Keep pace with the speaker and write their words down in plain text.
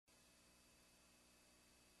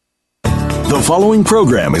The following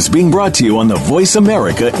program is being brought to you on the Voice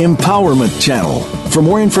America Empowerment Channel. For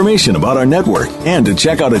more information about our network and to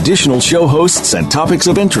check out additional show hosts and topics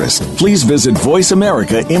of interest, please visit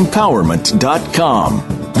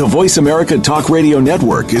voiceamericaempowerment.com. The Voice America Talk Radio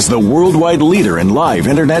Network is the worldwide leader in live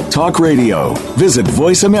Internet talk radio. Visit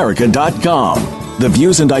voiceamerica.com. The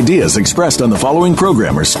views and ideas expressed on the following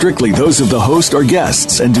program are strictly those of the host or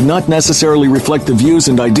guests and do not necessarily reflect the views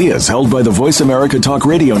and ideas held by the Voice America Talk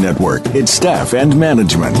Radio Network, its staff, and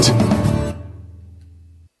management.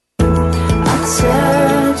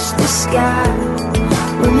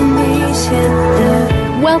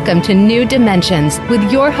 Welcome to New Dimensions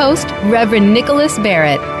with your host, Reverend Nicholas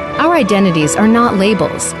Barrett. Our identities are not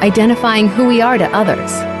labels, identifying who we are to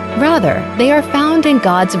others. Rather, they are found in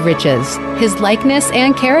God's riches, His likeness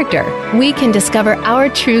and character. We can discover our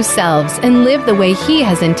true selves and live the way He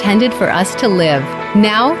has intended for us to live.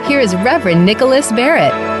 Now, here is Reverend Nicholas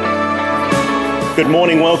Barrett. Good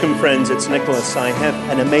morning, welcome friends, it's Nicholas. I have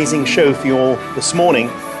an amazing show for you all this morning,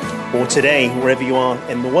 or today, wherever you are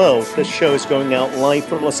in the world. This show is going out live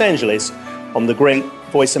from Los Angeles on the great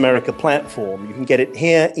Voice America platform. You can get it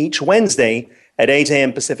here each Wednesday at 8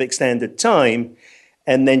 a.m. Pacific Standard Time,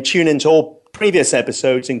 and then tune into all previous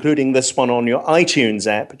episodes, including this one on your iTunes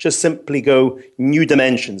app. Just simply go New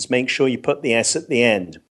Dimensions. Make sure you put the S at the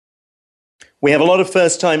end. We have a lot of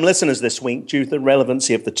first-time listeners this week due to the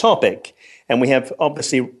relevancy of the topic, and we have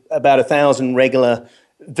obviously about 1,000 regular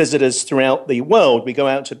visitors throughout the world. We go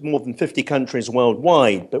out to more than 50 countries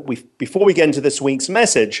worldwide. But before we get into this week's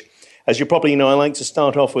message, as you probably know, I like to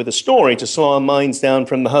start off with a story to slow our minds down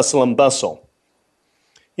from the hustle and bustle.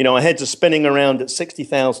 You know, our heads are spinning around at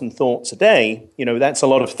 60,000 thoughts a day. You know, that's a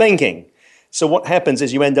lot of thinking. So what happens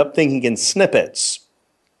is you end up thinking in snippets.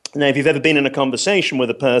 Now, if you've ever been in a conversation with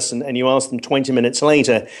a person and you ask them 20 minutes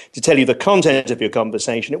later to tell you the content of your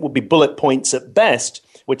conversation, it will be bullet points at best,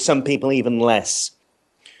 with some people even less.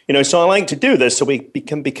 You know, so I like to do this so we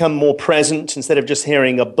can become more present instead of just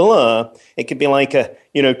hearing a blur. It could be like a,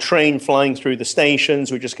 train flying through the stations.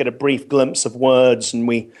 We just get a brief glimpse of words and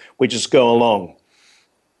we just go along.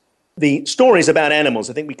 The stories about animals,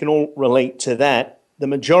 I think we can all relate to that. The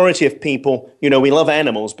majority of people, we love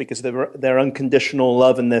animals because of their unconditional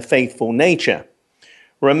love and their faithful nature.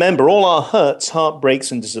 Remember, all our hurts, heartbreaks,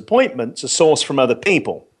 and disappointments are sourced from other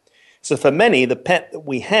people. So for many, the pet that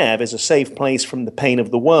we have is a safe place from the pain of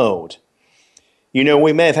the world.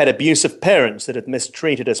 We may have had abusive parents that have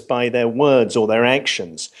mistreated us by their words or their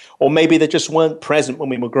actions, or maybe they just weren't present when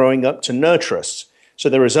we were growing up to nurture us. So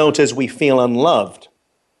the result is we feel unloved.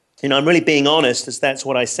 I'm really being honest, as that's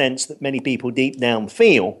what I sense that many people deep down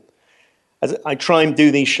feel. As I try and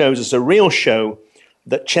do these shows as a real show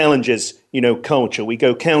that challenges, culture. We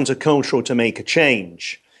go countercultural to make a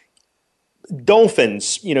change.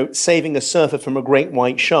 Dolphins, saving a surfer from a great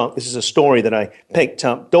white shark. This is a story that I picked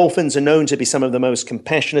up. Dolphins are known to be some of the most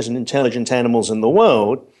compassionate and intelligent animals in the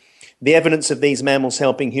world. The evidence of these mammals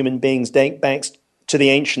helping human beings date back to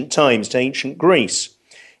the ancient times, to ancient Greece.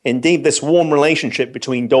 Indeed, this warm relationship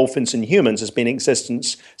between dolphins and humans has been in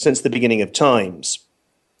existence since the beginning of times.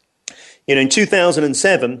 In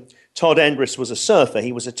 2007, Todd Andrus was a surfer.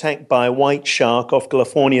 He was attacked by a white shark off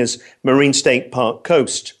California's Marine State Park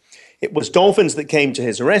coast. It was dolphins that came to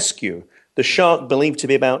his rescue. The shark, believed to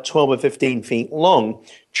be about 12 or 15 feet long,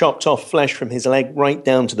 chopped off flesh from his leg right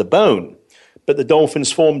down to the bone. But the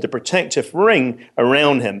dolphins formed a protective ring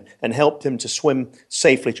around him and helped him to swim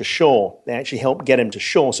safely to shore. They actually helped get him to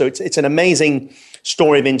shore. So it's an amazing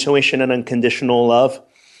story of intuition and unconditional love.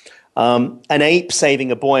 An ape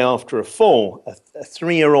saving a boy after a fall. A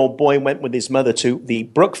 3-year-old boy went with his mother to the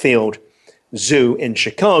Brookfield Zoo in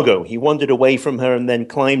Chicago. He wandered away from her and then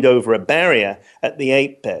climbed over a barrier at the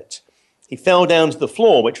ape pit. He fell down to the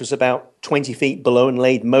floor, which was about 20 feet below, and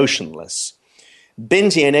laid motionless.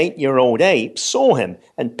 Binti, an 8-year-old ape, saw him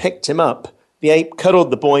and picked him up. The ape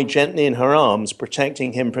cuddled the boy gently in her arms,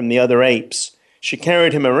 protecting him from the other apes. She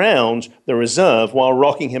carried him around the reserve while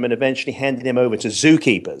rocking him and eventually handed him over to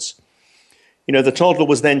zookeepers. The toddler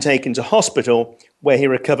was then taken to hospital where he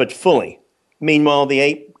recovered fully. Meanwhile, the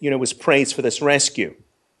ape, was praised for this rescue.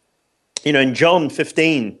 In John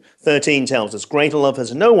 15:13 tells us, greater love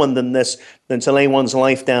has no one than this, than to lay one's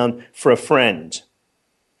life down for a friend.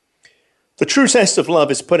 The true test of love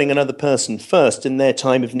is putting another person first in their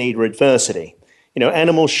time of need or adversity.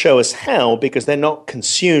 Animals show us how because they're not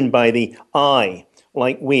consumed by the I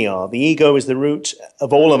like we are. The ego is the root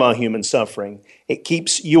of all of our human suffering. It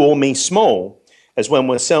keeps you or me small, as when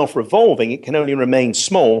we're self-revolving, it can only remain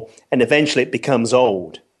small and eventually it becomes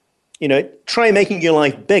old. Try making your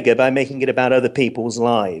life bigger by making it about other people's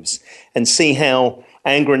lives and see how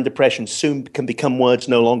anger and depression soon can become words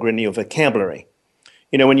no longer in your vocabulary.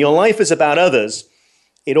 You know, when your life is about others,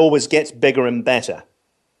 it always gets bigger and better.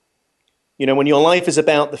 You know, when your life is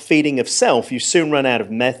about the feeding of self, you soon run out of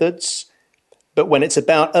methods. But when it's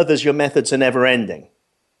about others, your methods are never ending.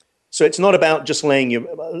 So it's not about just laying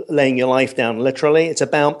your life down literally. It's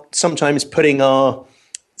about sometimes putting our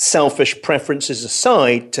selfish preferences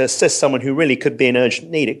aside to assist someone who really could be in urgent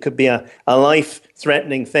need. It could be a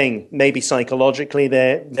life-threatening thing. Maybe psychologically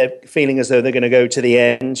they're feeling as though they're going to go to the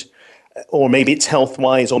end, or maybe it's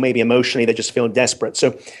health-wise, or maybe emotionally they just feel desperate.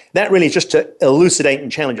 So that really is just to elucidate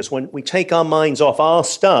and challenge us. When we take our minds off our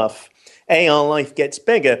stuff, our life gets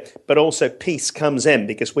bigger, but also peace comes in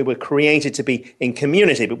because we were created to be in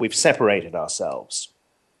community, but we've separated ourselves.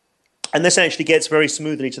 And this actually gets very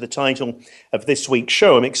smoothly to the title of this week's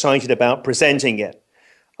show. I'm excited about presenting it.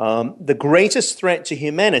 The greatest threat to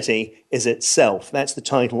humanity is itself. That's the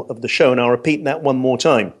title of the show, and I'll repeat that one more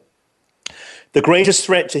time. The greatest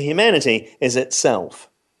threat to humanity is itself.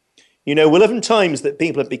 You know, we live in times that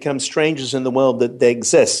people have become strangers in the world that they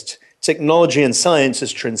exist. Technology and science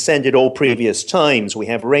has transcended all previous times. We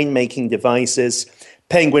have rainmaking devices,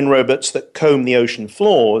 penguin robots that comb the ocean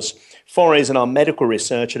floors, forays in our medical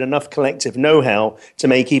research, and enough collective know-how to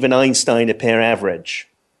make even Einstein appear average.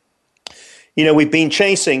 You know, we've been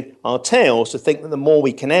chasing our tails to think that the more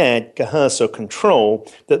we can add, coerce, or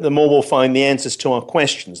control, that the more we'll find the answers to our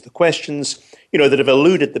questions. The questions, you know, that have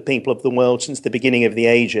eluded the people of the world since the beginning of the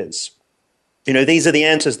ages. You know, these are the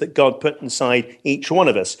answers that God put inside each one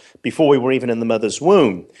of us before we were even in the mother's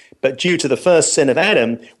womb. But due to the first sin of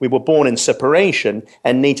Adam, we were born in separation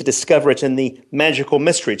and need to discover it in the magical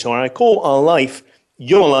mystery tour. I call our life,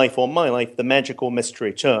 your life or my life, the magical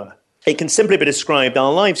mystery tour. It can simply be described,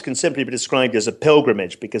 our lives can simply be described as a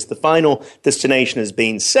pilgrimage because the final destination has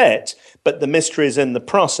been set, but the mystery is in the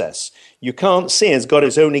process. You can't see as God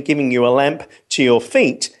is only giving you a lamp to your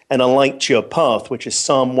feet and a light to your path, which is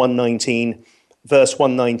Psalm 119, verse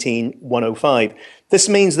 119, 105. This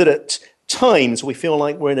means that at times we feel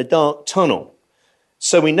like we're in a dark tunnel.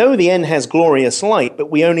 So we know the end has glorious light, but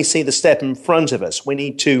we only see the step in front of us. We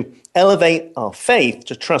need to elevate our faith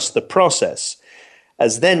to trust the process.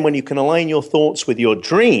 As then when you can align your thoughts with your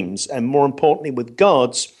dreams, and more importantly with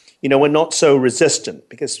God's, you know, we're not so resistant.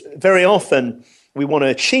 Because very often we want to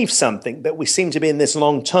achieve something, but we seem to be in this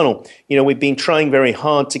long tunnel. You know, we've been trying very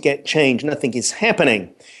hard to get change. Nothing is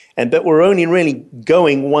happening. But we're only really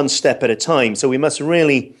going one step at a time. So we must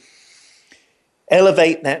really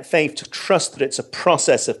elevate that faith to trust that it's a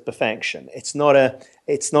process of perfection. It's not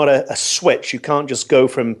a switch. You can't just go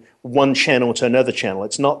from one channel to another channel.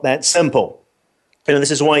 It's not that simple. You know,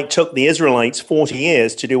 this is why it took the Israelites 40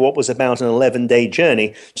 years to do what was about an 11-day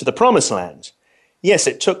journey to the Promised Land. Yes,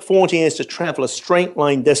 it took 40 years to travel a straight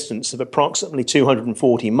line distance of approximately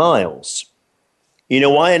 240 miles. You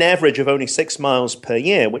know, why an average of only 6 miles per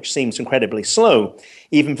year, which seems incredibly slow,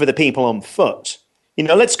 even for the people on foot? You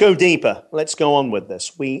know, let's go deeper. Let's go on with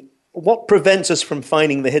this. What prevents us from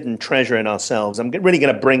finding the hidden treasure in ourselves? I'm really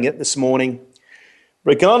going to bring it this morning.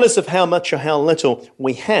 Regardless of how much or how little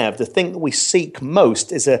we have, the thing that we seek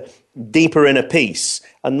most is a deeper inner peace,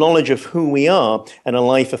 a knowledge of who we are, and a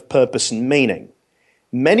life of purpose and meaning.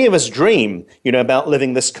 Many of us dream, you know, about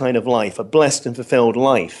living this kind of life, a blessed and fulfilled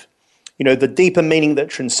life. You know, the deeper meaning that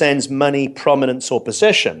transcends money, prominence, or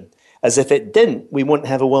possession. As if it didn't, we wouldn't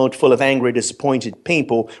have a world full of angry, disappointed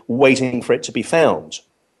people waiting for it to be found.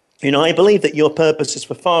 You know, I believe that your purpose is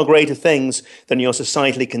for far greater things than you're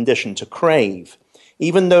societally conditioned to crave.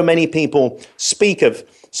 Even though many people speak of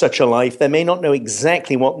such a life, they may not know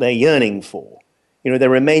exactly what they're yearning for. You know, they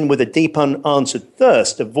remain with a deep unanswered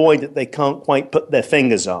thirst, a void that they can't quite put their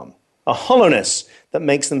fingers on, a hollowness that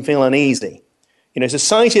makes them feel uneasy. You know,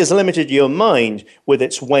 society has limited your mind with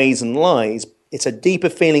its ways and lies. It's a deeper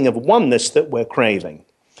feeling of oneness that we're craving.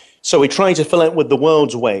 So we try to fill it with the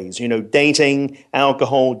world's ways, you know, dating,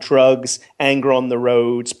 alcohol, drugs, anger on the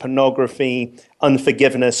roads, pornography,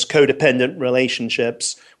 unforgiveness, codependent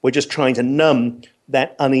relationships. We're just trying to numb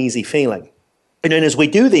that uneasy feeling. And then as we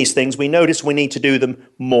do these things, we notice we need to do them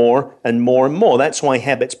more and more and more. That's why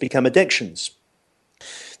habits become addictions.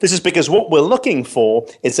 This is because what we're looking for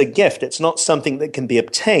is a gift. It's not something that can be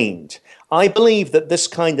obtained. I believe that this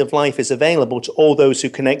kind of life is available to all those who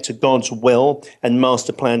connect to God's will and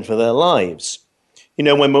master plan for their lives. You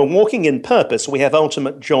know, when we're walking in purpose, we have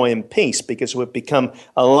ultimate joy and peace because we've become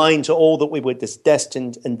aligned to all that we were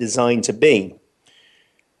destined and designed to be.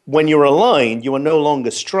 When you're aligned, you are no longer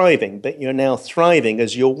striving, but you're now thriving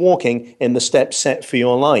as you're walking in the steps set for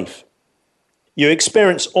your life. You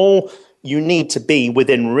experience all you need to be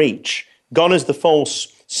within reach. Gone is the false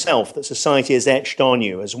self that society has etched on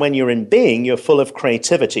you, as when you're in being, you're full of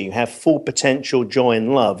creativity, you have full potential, joy,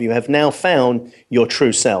 and love. You have now found your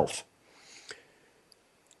true self.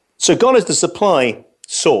 So God is the supply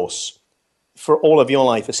source for all of your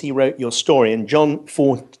life, as he wrote your story. And John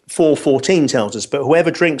 4:14 tells us, "But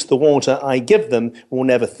whoever drinks the water I give them will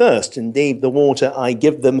never thirst. Indeed, the water I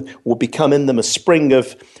give them will become in them a spring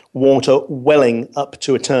of water welling up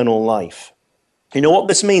to eternal life." You know what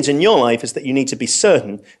this means in your life is that you need to be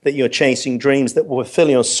certain that you're chasing dreams that will fulfill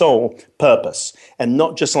your soul purpose, and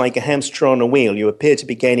not just like a hamster on a wheel. You appear to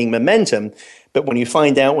be gaining momentum, but when you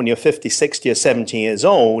find out when you're 50, 60, or 70 years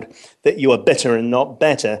old that you are bitter and not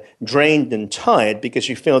better, drained and tired because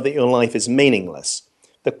you feel that your life is meaningless.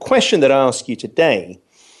 The question that I ask you today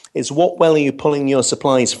is, what well are you pulling your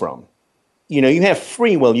supplies from? You know, you have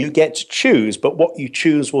free will, you get to choose, but what you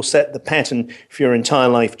choose will set the pattern for your entire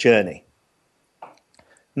life journey.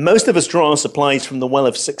 Most of us draw our supplies from the well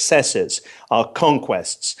of successes, our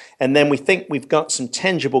conquests, and then we think we've got some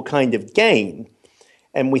tangible kind of gain,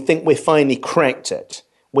 and we think we've finally cracked it.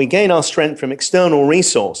 We gain our strength from external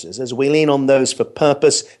resources as we lean on those for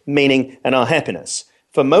purpose, meaning, and our happiness.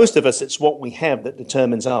 For most of us, it's what we have that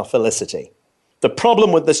determines our felicity. The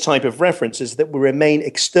problem with this type of reference is that we remain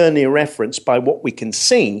externally referenced by what we can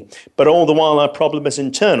see, but all the while our problem is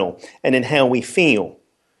internal and in how we feel.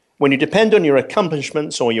 When you depend on your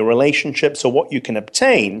accomplishments or your relationships or what you can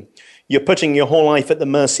obtain, you're putting your whole life at the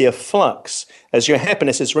mercy of flux, as your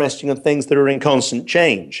happiness is resting on things that are in constant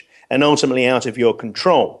change and ultimately out of your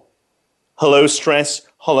control. Hello stress,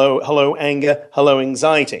 hello anger, hello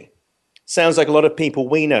anxiety. Sounds like a lot of people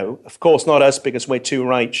we know. Of course not us, because we're too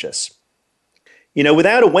righteous. You know,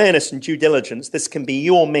 without awareness and due diligence, this can be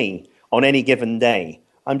you or me on any given day.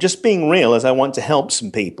 I'm just being real, as I want to help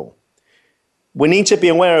some people. We need to be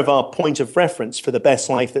aware of our point of reference for the best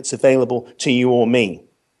life that's available to you or me.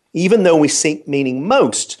 Even though we seek meaning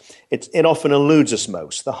most, it often eludes us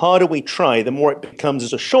most. The harder we try, the more it becomes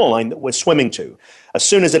as a shoreline that we're swimming to. As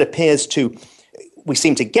soon as we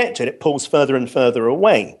seem to get to it, it pulls further and further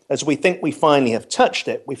away. As we think we finally have touched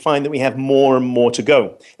it, we find that we have more and more to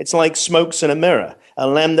go. It's like smokes in a mirror, a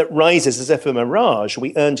lamp that rises as if a mirage.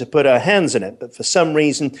 We yearn to put our hands in it, but for some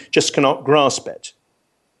reason just cannot grasp it.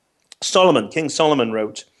 King Solomon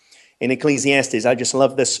wrote in Ecclesiastes, I just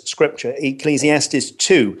love this scripture, Ecclesiastes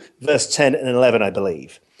 2, verse 10 and 11, I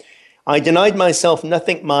believe. I denied myself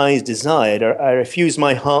nothing my eyes desired, or I refused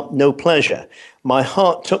my heart no pleasure. My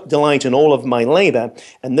heart took delight in all of my labor,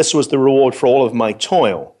 and this was the reward for all of my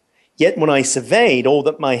toil. Yet when I surveyed all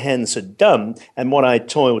that my hands had done, and what I had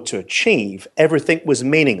toiled to achieve, everything was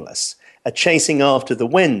meaningless, a chasing after the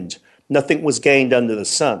wind. Nothing was gained under the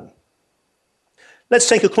sun. Let's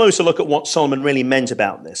take a closer look at what Solomon really meant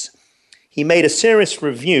about this. He made a serious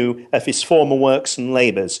review of his former works and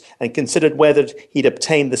labors and considered whether he'd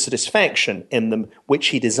obtained the satisfaction in them which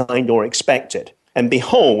he designed or expected. And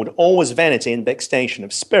behold, all was vanity and vexation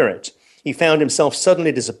of spirit. He found himself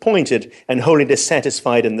suddenly disappointed and wholly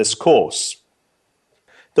dissatisfied in this course.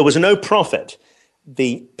 There was no profit.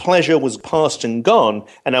 The pleasure was past and gone,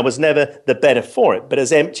 and I was never the better for it, but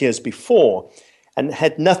as empty as before, and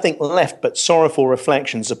had nothing left but sorrowful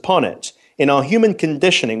reflections upon it. In our human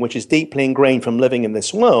conditioning, which is deeply ingrained from living in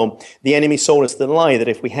this world, the enemy sold us the lie that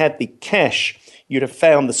if we had the cash, you'd have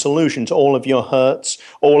found the solution to all of your hurts,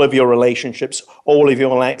 all of your relationships, all of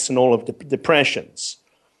your lacks, and all of the depressions.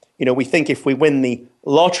 You know, we think if we win the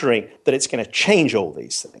lottery that it's going to change all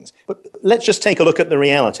these things. But let's just take a look at the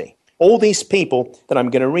reality. All these people that I'm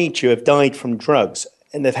going to read to you have died from drugs,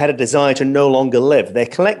 and they've had a desire to no longer live. Their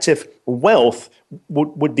collective wealth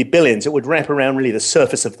would be billions. It would wrap around really the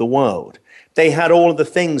surface of the world. They had all of the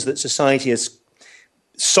things that society has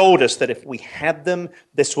sold us, that if we had them,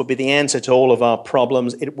 this would be the answer to all of our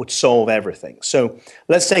problems. It would solve everything. So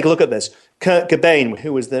let's take a look at this. Kurt Cobain,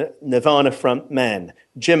 who was the Nirvana front man.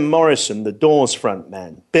 Jim Morrison, the Doors front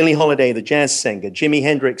man. Billie Holiday, the jazz singer. Jimi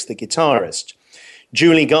Hendrix, the guitarist.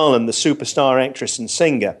 Julie Garland, the superstar actress and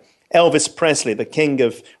singer. Elvis Presley, the king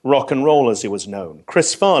of rock and roll, as he was known.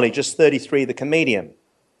 Chris Farley, just 33, the comedian.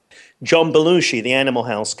 John Belushi, the Animal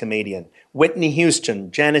House comedian. Whitney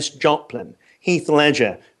Houston, Janis Joplin, Heath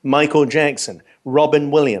Ledger, Michael Jackson,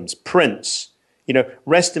 Robin Williams, Prince. You know,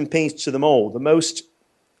 rest in peace to them all. The most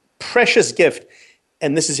precious gift,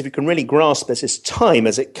 and this is if you can really grasp this, is time,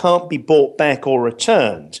 as it can't be bought back or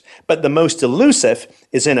returned. But the most elusive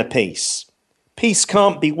is inner peace. Peace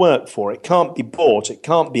can't be worked for, it can't be bought, it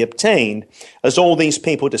can't be obtained, as all these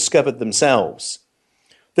people discovered themselves.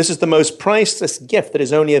 This is the most priceless gift that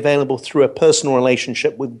is only available through a personal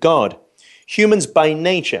relationship with God. Humans by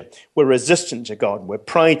nature, we're resistant to God. We're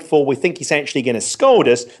prideful. We think he's actually going to scold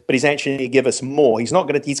us, but he's actually going to give us more. He's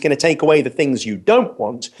going to take away the things you don't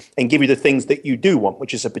want and give you the things that you do want,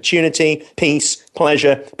 which is opportunity, peace,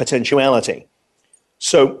 pleasure, potentiality.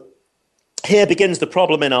 So here begins the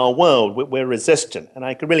problem in our world. We're resistant. And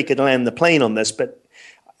I could land the plane on this, but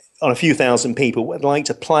on a few thousand people, would like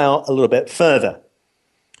to plow a little bit further.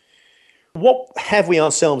 What have we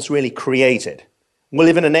ourselves really created? We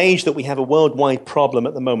live in an age that we have a worldwide problem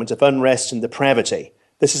at the moment of unrest and depravity.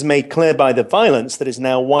 This is made clear by the violence that is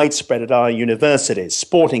now widespread at our universities,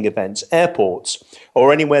 sporting events, airports,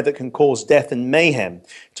 or anywhere that can cause death and mayhem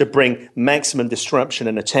to bring maximum disruption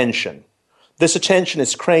and attention. This attention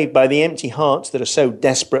is craved by the empty hearts that are so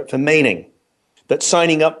desperate for meaning, that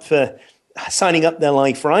signing up their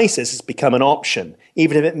life for ISIS has become an option,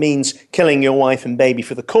 even if it means killing your wife and baby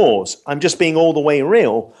for the cause. I'm just being all the way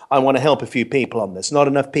real. I want to help a few people on this. Not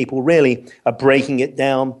enough people really are breaking it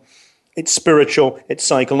down. It's spiritual, it's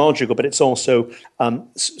psychological, but it's also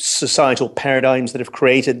societal paradigms that have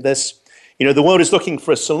created this. The world is looking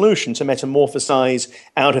for a solution to metamorphosize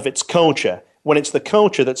out of its culture, when it's the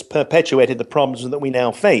culture that's perpetuated the problems that we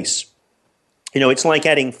now face. It's like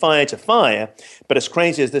adding fire to fire, but as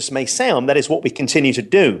crazy as this may sound, that is what we continue to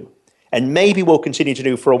do. And maybe we'll continue to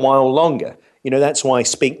do for a while longer. That's why I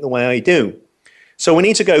speak the way I do. So we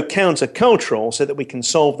need to go countercultural so that we can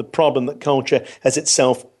solve the problem that culture has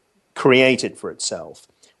itself created for itself.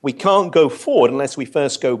 We can't go forward unless we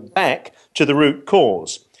first go back to the root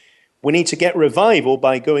cause. We need to get revival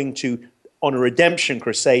by going on a redemption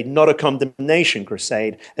crusade, not a condemnation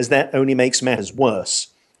crusade, as that only makes matters worse.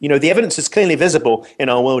 The evidence is clearly visible in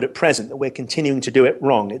our world at present that we're continuing to do it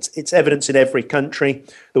wrong. It's evidence in every country.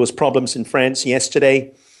 There was problems in France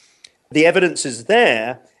yesterday. The evidence is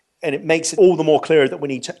there, and it makes it all the more clear that we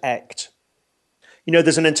need to act.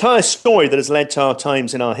 There's an entire story that has led to our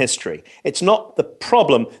times in our history. It's not the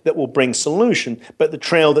problem that will bring solution, but the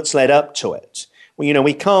trail that's led up to it.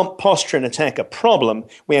 We can't posture and attack a problem.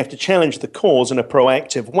 We have to challenge the cause in a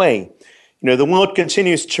proactive way. The world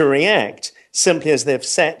continues to react simply as they've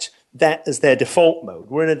set that as their default mode.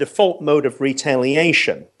 We're in a default mode of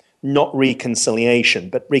retaliation, not reconciliation.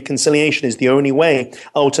 But reconciliation is the only way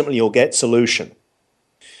ultimately you'll get solution.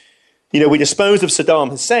 We disposed of Saddam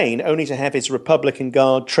Hussein only to have his Republican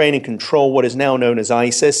Guard train and control what is now known as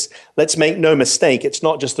ISIS. Let's make no mistake, it's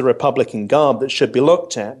not just the Republican Guard that should be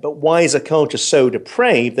looked at, but why is a culture so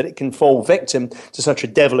depraved that it can fall victim to such a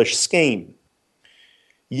devilish scheme?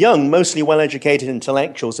 Young, mostly well-educated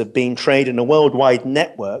intellectuals have been trained in a worldwide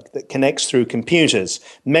network that connects through computers.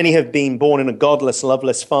 Many have been born in a godless,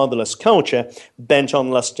 loveless, fatherless culture bent on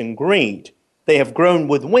lust and greed. They have grown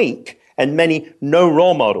with weak, and many no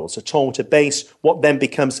role models are told to base what then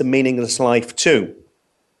becomes a meaningless life too.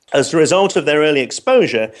 As a result of their early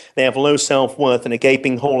exposure, they have low self-worth and a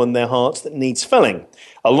gaping hole in their hearts that needs filling.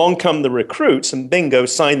 Along come the recruits, and bingo,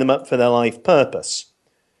 sign them up for their life purpose.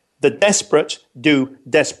 The desperate do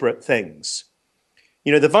desperate things.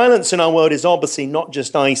 The violence in our world is obviously not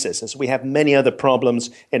just ISIS, as we have many other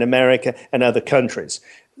problems in America and other countries.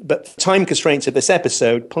 But for time constraints of this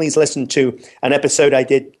episode, please listen to an episode I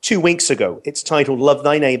did 2 weeks ago. It's titled Love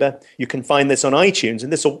Thy Neighbor. You can find this on iTunes,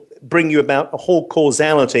 and this will bring you about a whole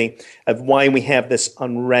causality of why we have this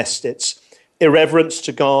unrest. It's irreverence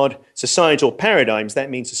to God, societal paradigms,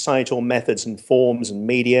 that means societal methods and forms and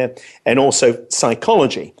media, and also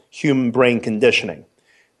psychology, human brain conditioning.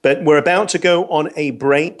 But we're about to go on a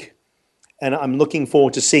break, and I'm looking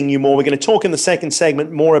forward to seeing you more. We're going to talk in the second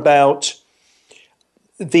segment more about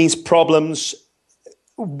these problems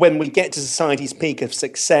when we get to society's peak of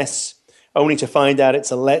success, only to find out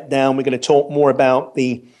it's a letdown. We're going to talk more about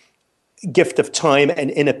the gift of time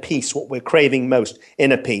and inner peace, what we're craving most,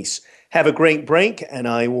 inner peace. Have a great break, and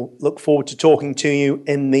I will look forward to talking to you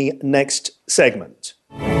in the next segment.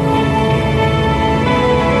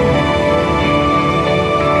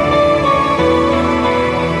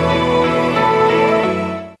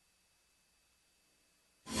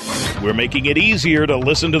 We're making it easier to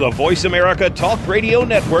listen to the Voice America Talk Radio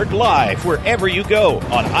Network live wherever you go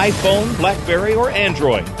on iPhone, BlackBerry, or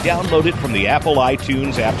Android. Download it from the Apple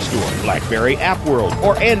iTunes App Store, BlackBerry App World,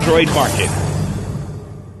 or Android Market.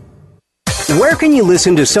 Where can you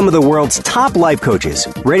listen to some of the world's top life coaches,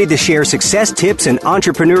 ready to share success tips and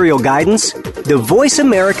entrepreneurial guidance? The Voice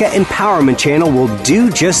America Empowerment Channel will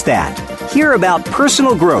do just that. Hear about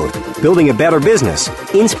personal growth, building a better business,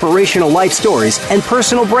 inspirational life stories, and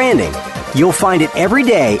personal branding. You'll find it every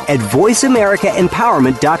day at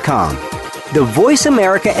voiceamericaempowerment.com. The Voice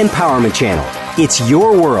America Empowerment Channel. It's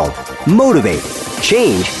your world. Motivate,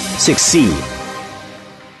 change, succeed.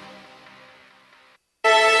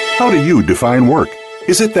 How do you define work?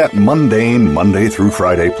 Is it that mundane Monday through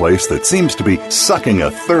Friday place that seems to be sucking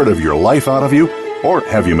a third of your life out of you? Or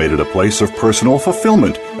have you made it a place of personal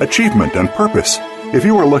fulfillment, achievement, and purpose? If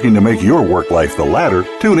you are looking to make your work life the latter,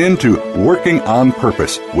 tune in to Working on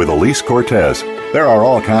Purpose with Elise Cortez. There are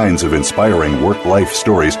all kinds of inspiring work-life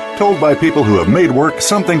stories told by people who have made work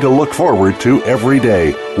something to look forward to every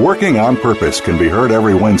day. Working on Purpose can be heard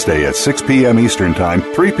every Wednesday at 6 p.m. Eastern Time,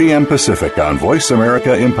 3 p.m. Pacific on Voice America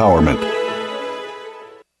Empowerment.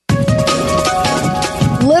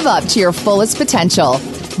 Live up to your fullest potential.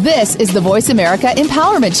 This is the Voice America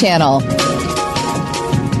Empowerment Channel.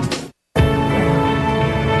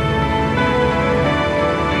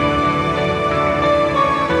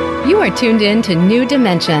 You are tuned in to New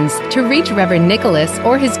Dimensions. To reach Reverend Nicholas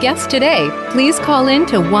or his guest today, please call in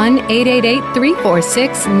to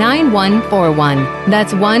 1-888-346-9141.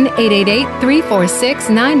 That's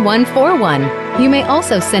 1-888-346-9141. You may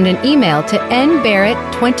also send an email to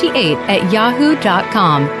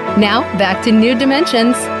nbarrett28@yahoo.com. Now, back to New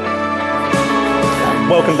Dimensions.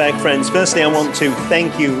 Welcome back, friends. Firstly, I want to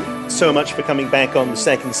thank you so much for coming back on the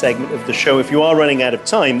second segment of the show. If you are running out of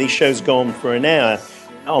time, these shows go on for an hour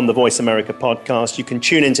on the Voice America podcast. You can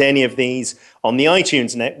tune into any of these on the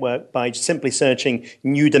iTunes network by simply searching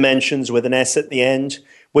New Dimensions with an S at the end.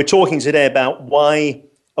 We're talking today about why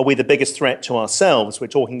are we the biggest threat to ourselves. We're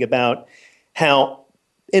talking about how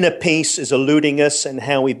inner peace is eluding us and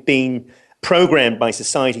how we've been programmed by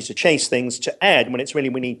society to chase things, to add when it's really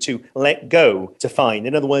we need to let go to find.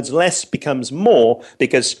 In other words, less becomes more,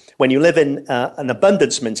 because when you live in an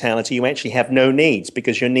abundance mentality, you actually have no needs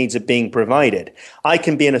because your needs are being provided. I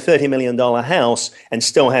can be in a $30 million house and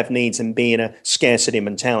still have needs and be in a scarcity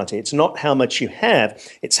mentality. It's not how much you have,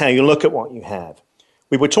 it's how you look at what you have.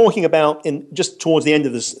 We were talking about, just towards the end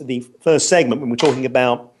of the first segment, when we were talking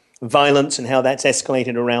about violence and how that's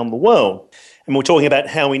escalated around the world. And we're talking about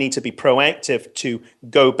how we need to be proactive to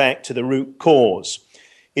go back to the root cause.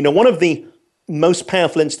 You know, one of the most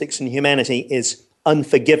powerful instincts in humanity is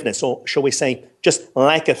unforgiveness, or shall we say, just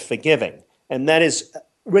lack of forgiving. And that is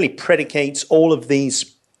really predicates all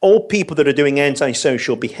people that are doing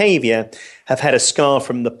antisocial behavior have had a scar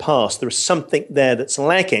from the past. There is something there that's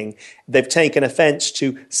lacking. They've taken offense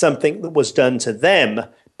to something that was done to them,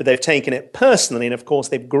 but they've taken it personally, and of course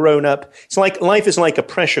they've grown up. It's like life is like a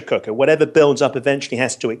pressure cooker. Whatever builds up eventually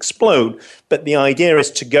has to explode, but the idea is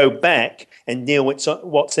to go back and deal with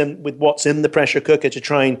what's in the pressure cooker to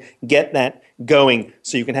try and get that going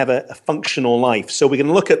so you can have a functional life. So we're going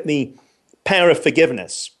to look at the power of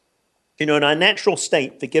forgiveness. You know, in our natural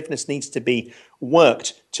state, forgiveness needs to be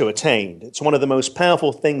worked to attain. It's one of the most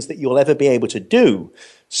powerful things that you'll ever be able to do.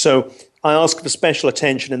 So I ask for special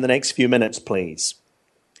attention in the next few minutes, please.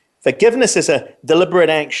 Forgiveness is a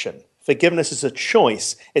deliberate action. Forgiveness is a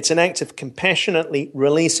choice. It's an act of compassionately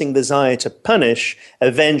releasing the desire to punish,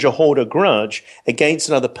 avenge, or hold a grudge against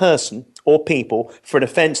another person or people for an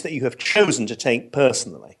offense that you have chosen to take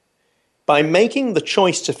personally. By making the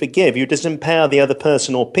choice to forgive, you disempower the other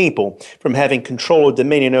person or people from having control or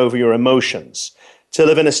dominion over your emotions. To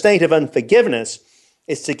live in a state of unforgiveness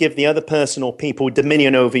is to give the other person or people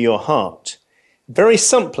dominion over your heart. Very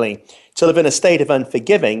simply, to live in a state of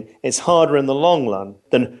unforgiving is harder in the long run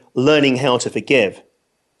than learning how to forgive.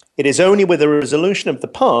 It is only with a resolution of the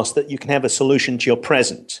past that you can have a solution to your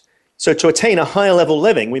present. So to attain a higher level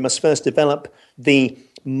living, we must first develop the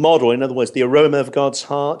model, in other words, the aroma of God's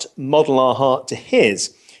heart, model our heart to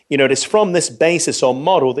His. You know, it is from this basis or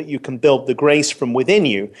model that you can build the grace from within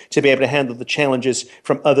you to be able to handle the challenges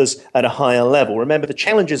from others at a higher level. Remember, the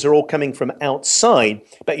challenges are all coming from outside,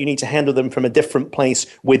 but you need to handle them from a different place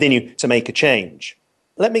within you to make a change.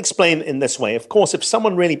 Let me explain in this way. Of course, if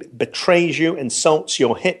someone really betrays you, insults you,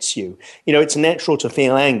 or hits you, you know, it's natural to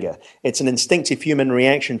feel anger. It's an instinctive human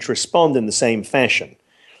reaction to respond in the same fashion.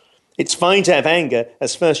 It's fine to have anger,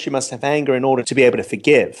 as first you must have anger in order to be able to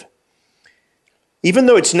forgive. Even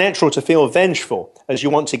though it's natural to feel vengeful as you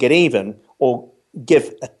want to get even or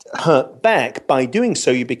give a hurt back, by doing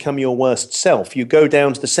so you become your worst self. You go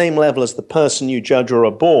down to the same level as the person you judge or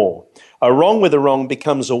abhor. A wrong with a wrong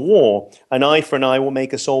becomes a war. An eye for an eye will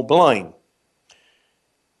make us all blind.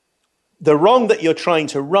 The wrong that you're trying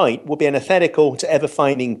to right will be antithetical to ever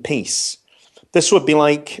finding peace. This would be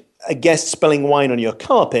like a guest spilling wine on your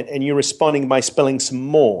carpet and you responding by spilling some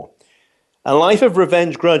more. A life of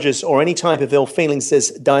revenge, grudges, or any type of ill feelings is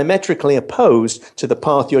diametrically opposed to the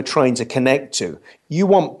path you're trying to connect to. You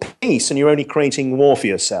want peace and you're only creating war for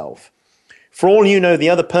yourself. For all you know, the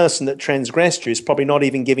other person that transgressed you is probably not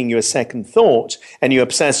even giving you a second thought and you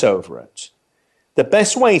obsess over it. The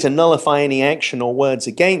best way to nullify any action or words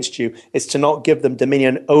against you is to not give them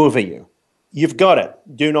dominion over you. You've got it.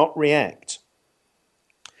 Do not react.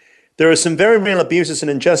 There are some very real abuses and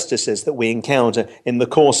injustices that we encounter in the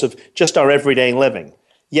course of just our everyday living.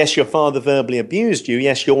 Yes, your father verbally abused you.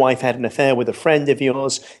 Yes, your wife had an affair with a friend of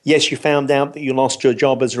yours. Yes, you found out that you lost your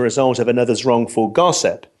job as a result of another's wrongful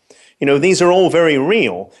gossip. These are all very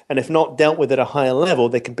real, and if not dealt with at a higher level,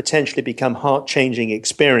 they can potentially become heart-changing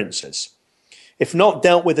experiences. If not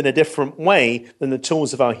dealt with in a different way than the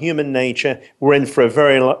tools of our human nature, we're in for a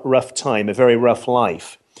very rough time, a very rough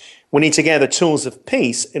life. We need to gather tools of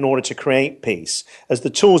peace in order to create peace, as the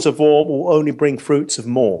tools of war will only bring fruits of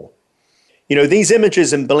more. These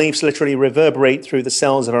images and beliefs literally reverberate through the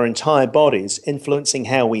cells of our entire bodies, influencing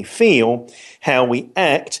how we feel, how we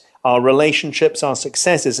act, our relationships, our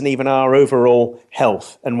successes, and even our overall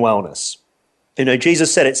health and wellness.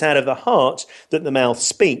 Jesus said it's out of the heart that the mouth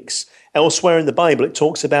speaks. Elsewhere in the Bible, it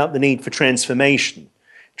talks about the need for transformation.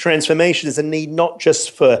 Transformation is a need not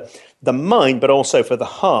just for the mind, but also for the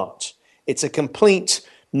heart. It's a complete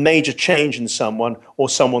major change in someone or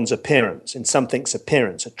someone's appearance, in something's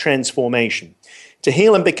appearance, a transformation. To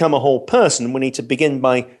heal and become a whole person, we need to begin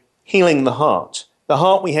by healing the heart. The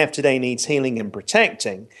heart we have today needs healing and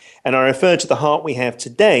protecting, and I refer to the heart we have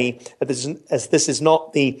today as this is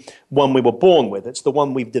not the one we were born with. It's the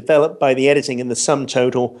one we've developed by the editing and the sum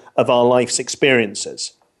total of our life's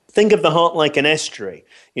experiences. Think of the heart like an estuary.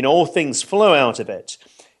 All things flow out of it.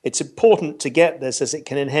 It's important to get this as it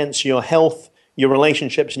can enhance your health, your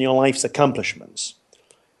relationships, and your life's accomplishments.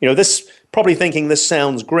 Probably thinking this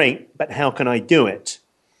sounds great, but how can I do it?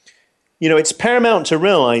 It's paramount to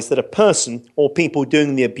realize that a person or people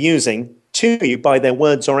doing the abusing to you by their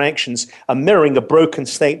words or actions are mirroring a broken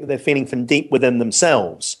state that they're feeling from deep within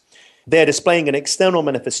themselves. They're displaying an external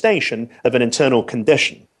manifestation of an internal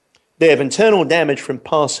condition. They have internal damage from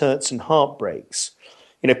past hurts and heartbreaks.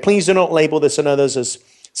 Please do not label this and others as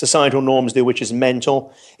societal norms do, which is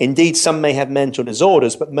mental. Indeed, some may have mental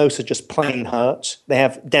disorders, but most are just plain hurt. They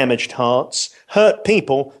have damaged hearts. Hurt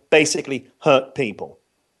people basically hurt people.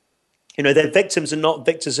 They're victims and not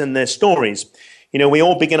victors in their stories. We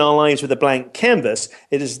all begin our lives with a blank canvas.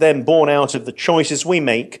 It is then born out of the choices we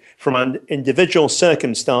make from our individual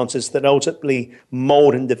circumstances that ultimately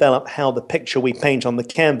mold and develop how the picture we paint on the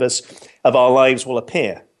canvas of our lives will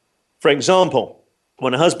appear. For example,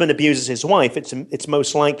 when a husband abuses his wife, it's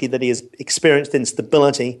most likely that he has experienced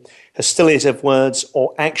instability, hostility of words,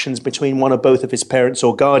 or actions between one or both of his parents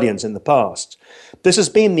or guardians in the past. This has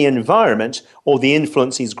been the environment or the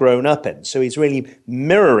influence he's grown up in, so he's really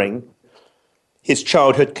mirroring his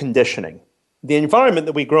childhood conditioning. The environment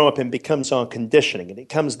that we grow up in becomes our conditioning, and it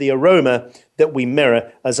becomes the aroma that we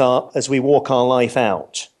mirror as we walk our life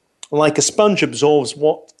out. Like a sponge absorbs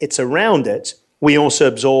what's around it, we also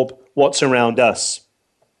absorb what's around us.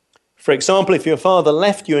 For example, if your father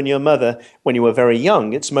left you and your mother when you were very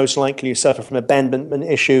young, it's most likely you suffer from abandonment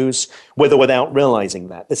issues, with or without realizing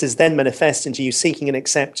that. This is then manifest into you seeking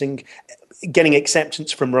and getting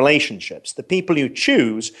acceptance from relationships. The people you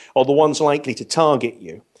choose are the ones likely to target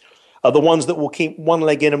you, are the ones that will keep one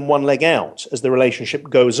leg in and one leg out as the relationship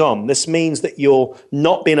goes on. This means that you'll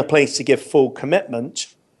not be in a place to give full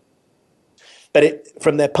commitment, but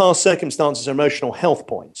from their past circumstances or emotional health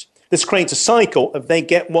points. This creates a cycle of they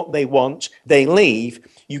get what they want, they leave,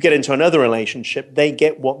 you get into another relationship, they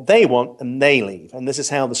get what they want, and they leave. And this is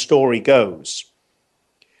how the story goes.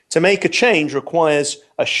 To make a change requires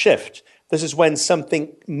a shift. This is when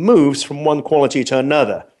something moves from one quality to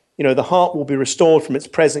another. The heart will be restored from its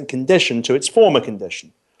present condition to its former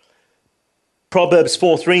condition. Proverbs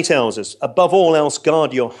 4:3 tells us, above all else,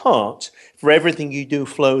 guard your heart, for everything you do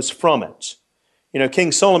flows from it.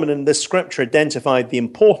 King Solomon in this scripture identified the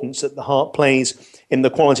importance that the heart plays in the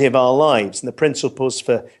quality of our lives and the principles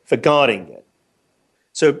for guarding it.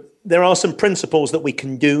 So there are some principles that we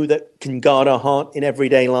can do that can guard our heart in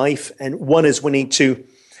everyday life. And one is we need to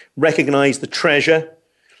recognize the treasure.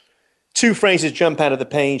 Two phrases jump out of the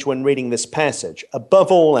page when reading this passage.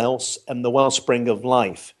 Above all else, and the wellspring of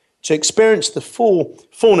life. To experience the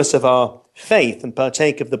fullness of our faith and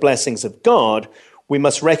partake of the blessings of God, we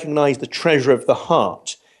must recognize the treasure of the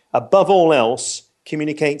heart. Above all else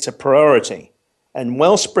communicates a priority, and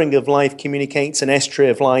wellspring of life communicates an estuary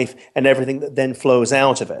of life and everything that then flows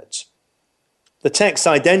out of it. The text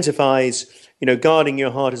identifies, guarding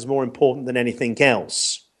your heart is more important than anything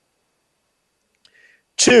else.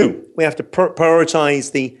 2, we have to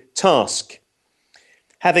prioritize the task.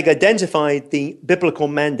 Having identified the biblical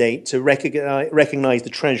mandate to recognize the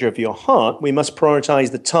treasure of your heart, we must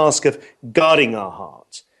prioritize the task of guarding our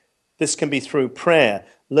heart. This can be through prayer,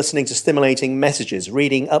 listening to stimulating messages,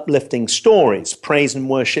 reading uplifting stories, praise and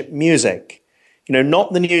worship music.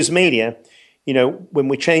 Not the news media. When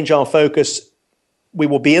we change our focus, we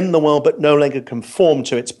will be in the world but no longer conform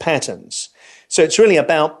to its patterns. So it's really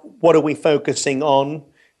about what are we focusing on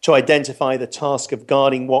to identify the task of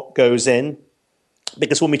guarding what goes in.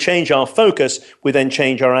 Because when we change our focus, we then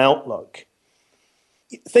change our outlook.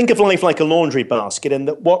 Think of life like a laundry basket, and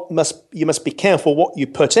that you must be careful what you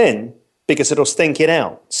put in, because it'll stink it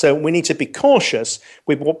out. So we need to be cautious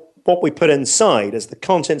with what we put inside, as the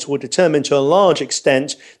contents will determine to a large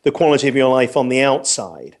extent the quality of your life on the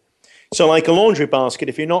outside. So like a laundry basket,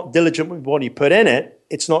 if you're not diligent with what you put in it,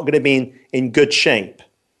 it's not going to be in good shape.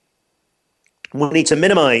 We need to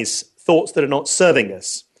minimize thoughts that are not serving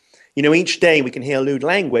us. Each day we can hear lewd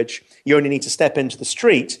language. You only need to step into the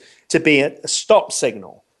street to be a stop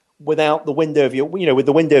signal without the window of with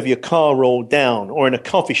the window of your car rolled down, or in a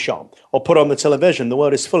coffee shop, or put on the television. The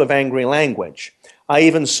world is full of angry language. I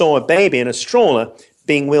even saw a baby in a stroller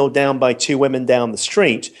being wheeled down by two women down the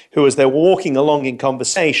street who, as they were walking along in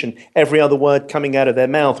conversation, every other word coming out of their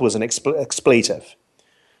mouth was an expletive.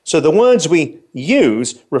 So the words we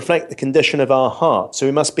use reflect the condition of our heart. So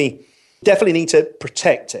we definitely need to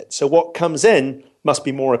protect it. So what comes in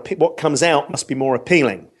what comes out must be more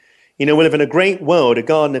appealing. We live in a great world, a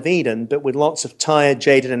Garden of Eden, but with lots of tired,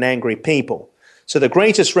 jaded, and angry people. So the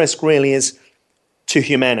greatest risk really is to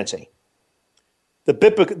humanity.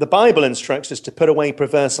 The Bible instructs us to put away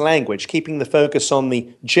perverse language, keeping the focus on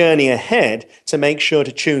the journey ahead to make sure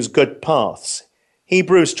to choose good paths.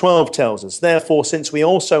 Hebrews 12 tells us, therefore, since we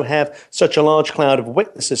also have such a large cloud of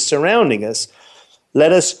witnesses surrounding us,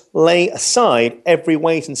 let us lay aside every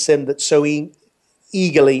weight and sin that so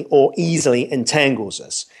eagerly or easily entangles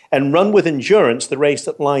us, and run with endurance the race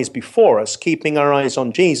that lies before us, keeping our eyes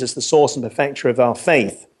on Jesus, the source and perfecter of our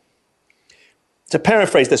faith. To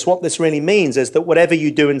paraphrase this, what this really means is that whatever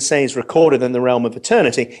you do and say is recorded in the realm of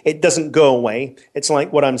eternity. It doesn't go away. It's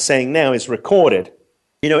like what I'm saying now is recorded.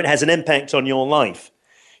 It has an impact on your life.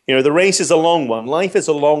 The race is a long one. Life is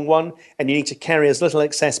a long one, and you need to carry as little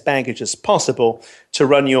excess baggage as possible to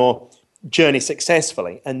run your journey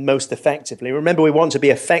successfully and most effectively. Remember, we want to be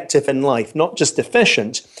effective in life, not just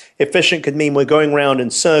efficient. Efficient could mean we're going around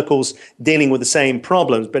in circles dealing with the same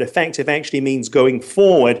problems, but effective actually means going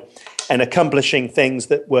forward and accomplishing things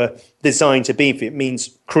that were designed to be for you. It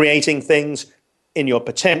means creating things in your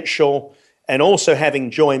potential and also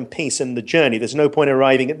having joy and peace in the journey. There's no point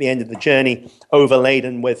arriving at the end of the journey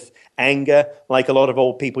overladen with anger, like a lot of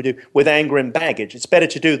old people do, with anger and baggage. It's better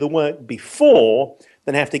to do the work before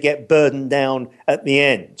than have to get burdened down at the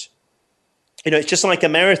end. It's just like a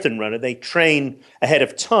marathon runner. They train ahead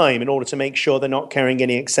of time in order to make sure they're not carrying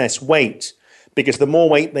any excess weight. Because the more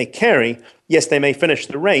weight they carry, yes, they may finish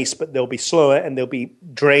the race, but they'll be slower and they'll be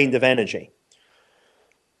drained of energy.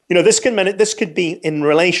 This could be in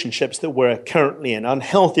relationships that we're currently in,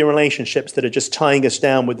 unhealthy relationships that are just tying us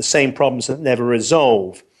down with the same problems that never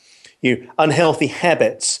resolve. Unhealthy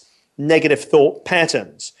habits, negative thought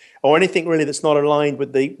patterns, or anything really that's not aligned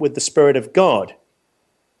with the Spirit of God.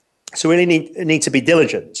 So we need to be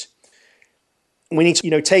diligent. We need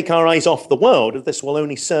to take our eyes off the world. This will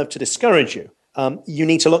only serve to discourage you. You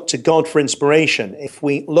need to look to God for inspiration. If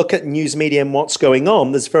we look at news media and what's going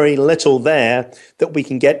on, there's very little there that we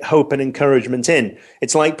can get hope and encouragement in.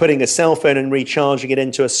 It's like putting a cell phone and recharging it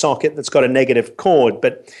into a socket that's got a negative cord.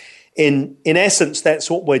 But in essence, that's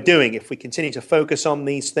what we're doing. If we continue to focus on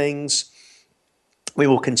these things, we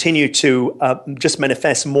will continue to just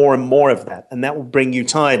manifest more and more of that, and that will bring you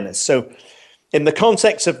tiredness. So in the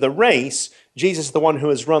context of the race, Jesus is the one who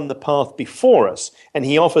has run the path before us, and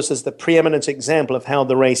he offers us the preeminent example of how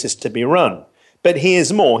the race is to be run. But he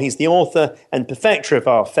is more. He's the author and perfecter of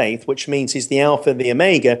our faith, which means he's the Alpha, the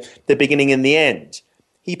Omega, the beginning and the end.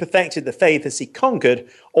 He perfected the faith as he conquered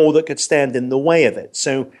all that could stand in the way of it.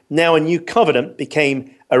 So now a new covenant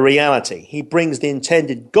became a reality. He brings the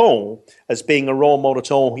intended goal as being a role model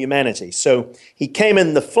to all humanity. So he came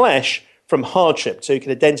in the flesh from hardship, so he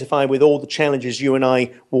could identify with all the challenges you and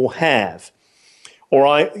I will have,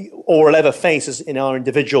 or will ever face in our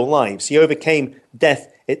individual lives. He overcame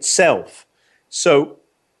death itself. So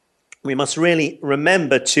we must really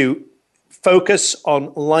remember to focus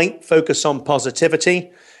on light, focus on positivity,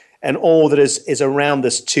 and all that is around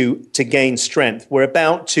us to gain strength. We're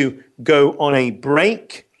about to go on a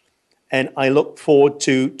break, and I look forward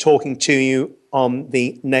to talking to you on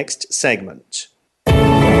the next segment.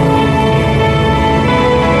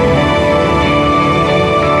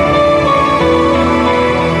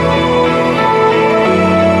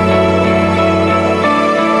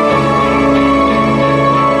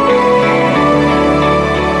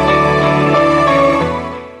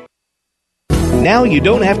 Now you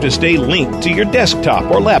don't have to stay linked to your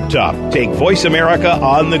desktop or laptop. Take Voice America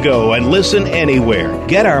on the go and listen anywhere.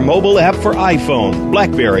 Get our mobile app for iPhone,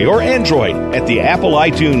 BlackBerry, or Android at the Apple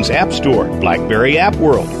iTunes App Store, BlackBerry App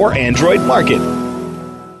World, or Android Market.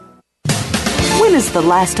 When is the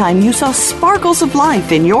last time you saw sparkles of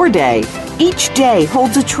life in your day? Each day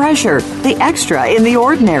holds a treasure, the extra in the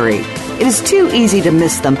ordinary. It is too easy to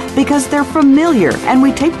miss them because they're familiar and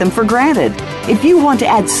we take them for granted. If you want to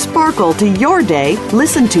add sparkle to your day,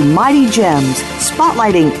 listen to Mighty Gems,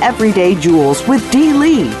 spotlighting everyday jewels with Dee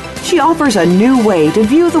Lee. She offers a new way to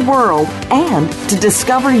view the world and to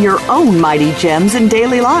discover your own mighty gems in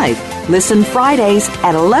daily life. Listen Fridays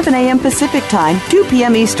at 11 a.m. Pacific Time, 2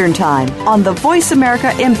 p.m. Eastern Time on the Voice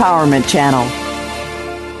America Empowerment Channel.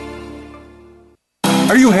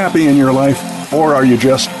 Are you happy in your life, or are you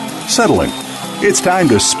just settling? It's time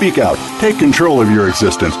to speak out, take control of your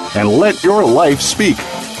existence, and let your life speak.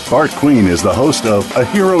 Bart Queen is the host of A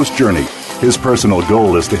Hero's Journey. His personal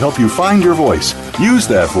goal is to help you find your voice, use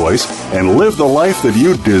that voice, and live the life that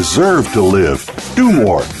you deserve to live. Do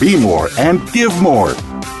more, be more, and give more.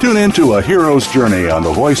 Tune in to A Hero's Journey on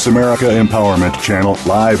the Voice America Empowerment Channel,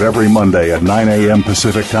 live every Monday at 9 a.m.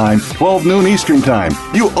 Pacific Time, 12 noon Eastern Time.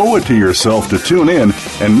 You owe it to yourself to tune in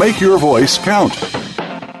and make your voice count.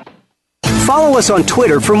 Follow us on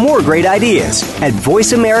Twitter for more great ideas at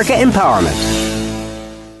Voice America Empowerment.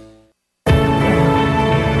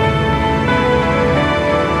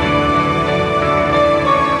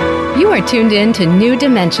 You are tuned in to New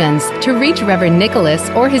Dimensions. To reach Reverend Nicholas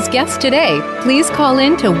or his guest today, please call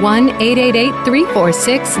in to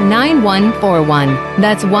 1-888-346-9141.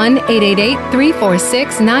 That's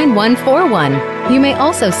 1-888-346-9141. You may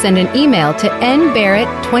also send an email to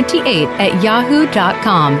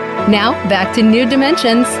nbarrett28@yahoo.com. Now, back to New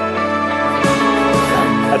Dimensions.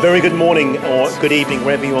 A very good morning or good evening,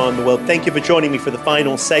 wherever you are in the world. Thank you for joining me for the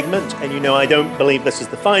final segment. And you know, I don't believe this is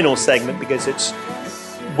the final segment because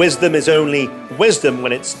wisdom is only wisdom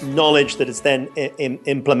when it's knowledge that is then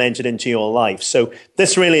implemented into your life. So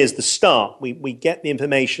this really is the start. We get the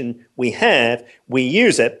information we have, we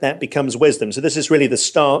use it, that becomes wisdom. So this is really the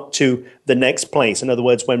start to the next place. In other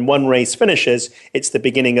words, when one race finishes, it's the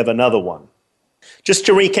beginning of another one. Just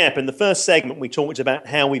to recap, in the first segment, we talked about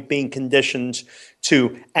how we've been conditioned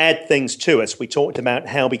to add things to us. We talked about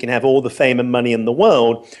how we can have all the fame and money in the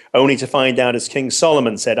world, only to find out, as King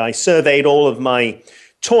Solomon said, I surveyed all of my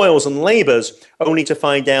toils and labors, only to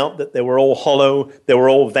find out that they were all hollow, they were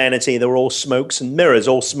all vanity, they were all smokes and mirrors,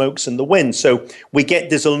 all smokes in the wind. So we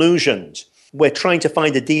get disillusioned. We're trying to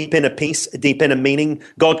find a deep inner peace, a deep inner meaning.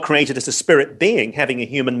 God created us a spirit being having a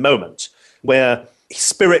human moment, where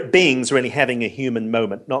spirit beings really having a human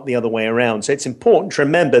moment, not the other way around. So it's important to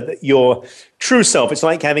remember that your true self, it's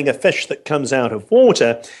like having a fish that comes out of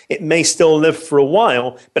water. It may still live for a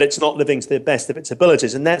while, but it's not living to the best of its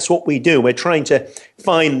abilities. And that's what we do. We're trying to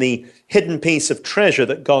find the hidden piece of treasure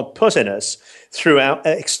that God put in us through our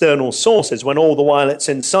external sources, when all the while it's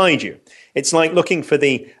inside you. It's like looking for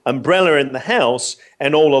the umbrella in the house,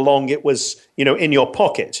 and all along it was, in your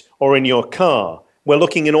pocket or in your car. We're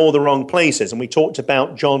looking in all the wrong places. And we talked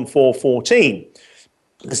about John 4:14.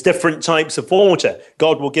 There's different types of water.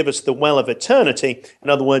 God will give us the well of eternity. In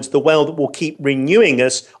other words, the well that will keep renewing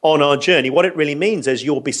us on our journey. What it really means is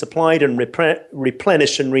you'll be supplied and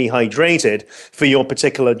replenished and rehydrated for your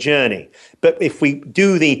particular journey. But if we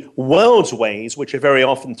do the world's ways, which are very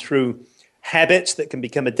often through habits that can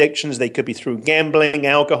become addictions. They could be through gambling,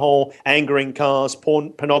 alcohol, anger in cars,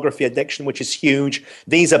 pornography addiction, which is huge.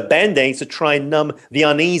 These are band-aids to try and numb the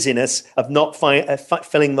uneasiness of not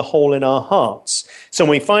filling the hole in our hearts. So when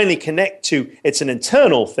we finally connect to it's an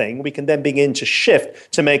internal thing, we can then begin to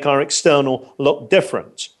shift to make our external look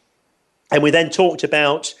different. And we then talked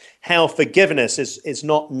about how forgiveness is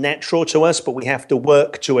not natural to us, but we have to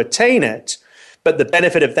work to attain it. But the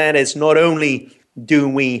benefit of that is not only do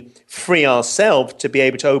we free ourselves to be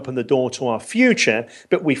able to open the door to our future,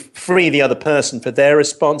 but we free the other person for their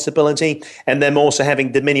responsibility and them also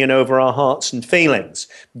having dominion over our hearts and feelings.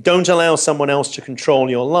 Don't allow someone else to control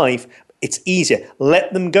your life. It's easier.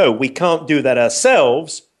 Let them go. We can't do that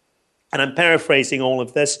ourselves. And I'm paraphrasing all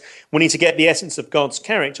of this. We need to get the essence of God's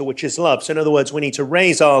character, which is love. So in other words, we need to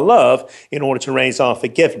raise our love in order to raise our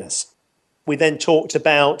forgiveness. We then talked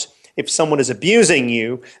about if someone is abusing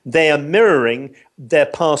you, they are mirroring their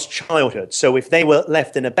past childhood. So if they were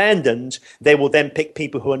left and abandoned, they will then pick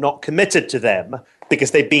people who are not committed to them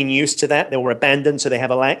because they've been used to that. They were abandoned, so they have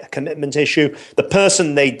a commitment issue. The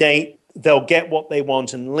person they date, they'll get what they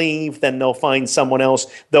want and leave. Then they'll find someone else.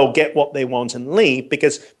 They'll get what they want and leave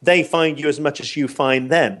because they find you as much as you find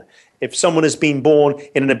them. if someone has been born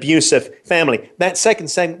in an abusive family. That second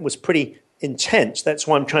segment was pretty intense. That's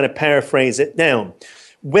why I'm trying to paraphrase it down.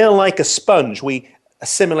 We're like a sponge. We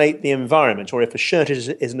assimilate the environment, or if a shirt is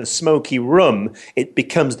in a smoky room, it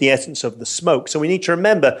becomes the essence of the smoke. So we need to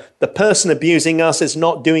remember the person abusing us is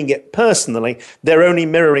not doing it personally. They're only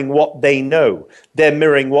mirroring what they know. They're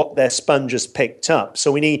mirroring what their sponge has picked up.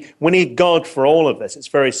 So we need God for all of this. It's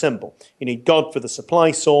very simple. You need God for the supply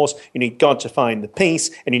source, you need God to find the peace,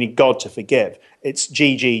 and you need God to forgive. It's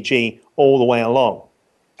GGG all the way along.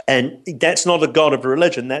 And that's not a God of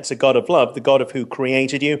religion, that's a God of love, the God of who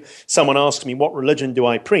created you. Someone asked me, what religion do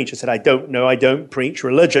I preach? I said, I don't know, I don't preach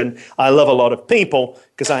religion. I love a lot of people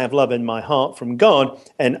because I have love in my heart from God,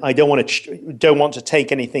 and I don't want to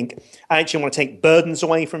take anything. I actually want to take burdens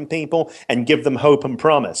away from people and give them hope and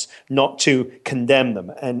promise, not to condemn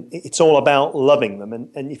them. And it's all about loving them.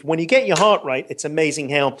 And when you get your heart right, it's amazing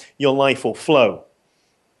how your life will flow.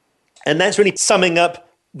 And that's really summing up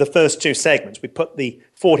the first two segments. We put the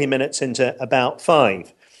 40 minutes into about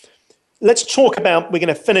 5. Let's talk about, we're going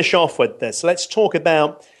to finish off with this. Let's talk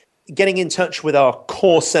about getting in touch with our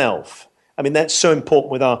core self. I mean, that's so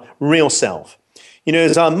important, with our real self. You know,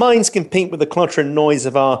 as our minds compete with the clutter and noise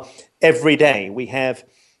of our everyday, we have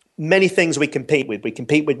many things we compete with. We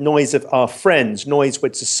compete with noise of our friends, noise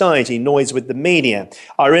with society, noise with the media.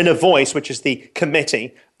 Our inner voice, which is the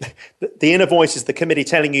committee, the inner voice is the committee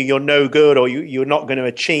telling you you're no good, or you're not going to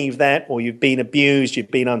achieve that, or you've been abused, you've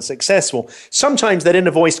been unsuccessful. Sometimes that inner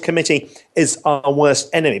voice committee is our worst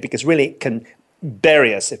enemy, because really it can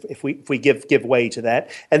bury us if we give way to that.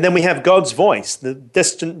 And then we have God's voice, the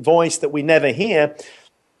distant voice that we never hear.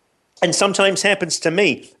 And sometimes happens to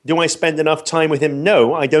me. Do I spend enough time with him?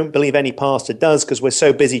 No, I don't believe any pastor does, because we're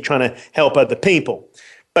so busy trying to help other people.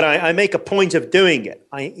 But I make a point of doing it.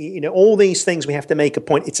 All these things we have to make a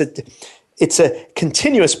point. It's a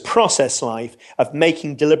continuous process, life, of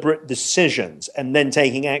making deliberate decisions and then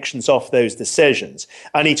taking actions off those decisions.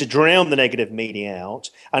 I need to drown the negative media out.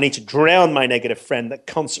 I need to drown my negative friend that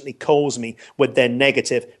constantly calls me with their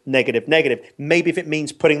negative. Maybe if it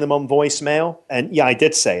means putting them on voicemail, and yeah, I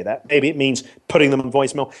did say that. Maybe it means putting them on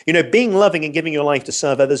voicemail. You know, being loving and giving your life to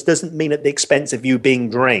serve others doesn't mean at the expense of you being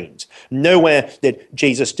drained. Nowhere did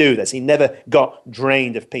Jesus do this. He never got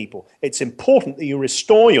drained of people. It's important that you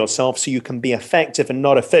restore yourself so you can be effective and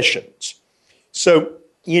not efficient. So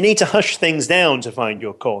you need to hush things down to find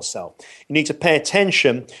your core self. You need to pay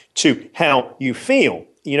attention to how you feel.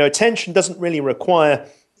 You know, attention doesn't really require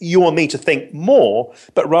you or me to think more,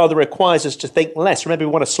 but rather requires us to think less. Remember,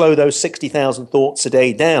 we want to slow those 60,000 thoughts a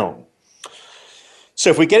day down. So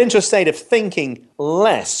if we get into a state of thinking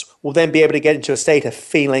less, we'll then be able to get into a state of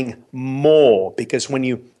feeling more, because when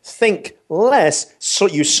you think less, so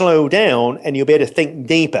you slow down and you'll be able to think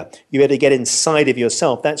deeper. You'll be able to get inside of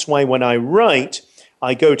yourself. That's why when I write,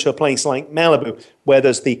 I go to a place like Malibu where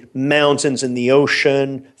there's the mountains and the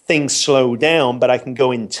ocean. Things slow down, but I can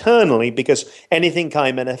go internally, because anything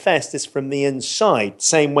I manifest is from the inside.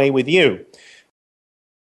 Same way with you.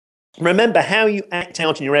 Remember, how you act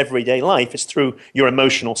out in your everyday life is through your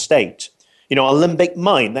emotional state. You know, our limbic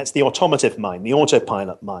mind, that's the automotive mind, the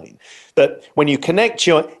autopilot mind. But when you connect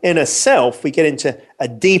your inner self, we get into a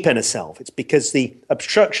deep inner self. It's because the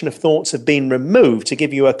obstruction of thoughts have been removed to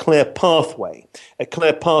give you a clear pathway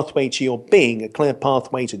to your being, a clear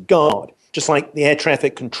pathway to God. Just like the air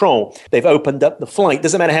traffic control, they've opened up the flight.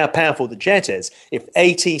 Doesn't matter how powerful the jet is. If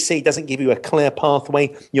ATC doesn't give you a clear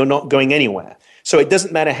pathway, you're not going anywhere. So it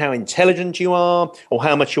doesn't matter how intelligent you are or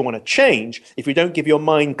how much you want to change. If you don't give your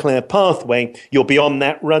mind clear pathway, you'll be on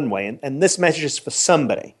that runway. And this message is for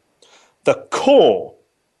somebody. The core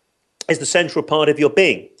is the central part of your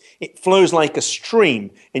being. It flows like a stream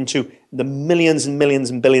into the millions and millions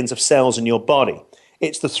and billions of cells in your body.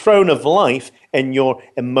 It's the throne of life and your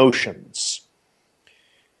emotions.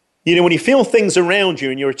 You know, when you feel things around you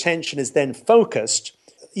and your attention is then focused,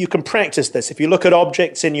 you can practice this. If you look at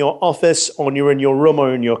objects in your office, or you're in your room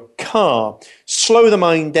or in your car, slow the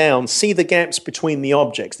mind down, see the gaps between the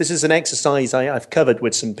objects. This is an exercise I've covered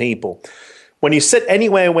with some people. When you sit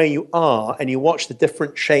anywhere where you are and you watch the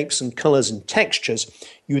different shapes and colors and textures,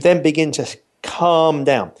 you then begin to calm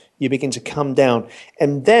down. You begin to come down.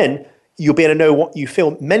 And then you'll be able to know what you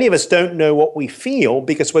feel. Many of us don't know what we feel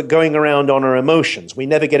because we're going around on our emotions. We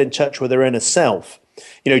never get in touch with our inner self.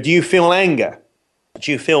 You know, do you feel anger?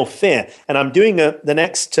 Do you feel fear? And I'm doing the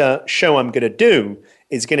next show I'm going to do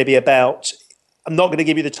is going to be about, I'm not going to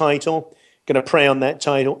give you the title, going to pray on that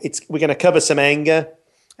title. We're going to cover some anger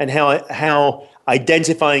and how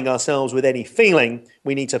identifying ourselves with any feeling,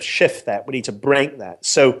 we need to shift that. We need to break that.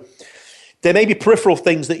 So There may be peripheral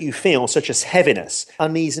things that you feel, such as heaviness,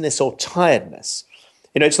 uneasiness, or tiredness.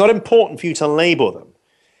 It's not important for you to label them,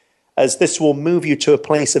 as this will move you to a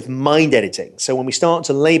place of mind editing. So when we start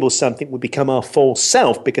to label something, we become our false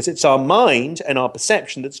self, because it's our mind and our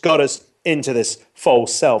perception that's got us into this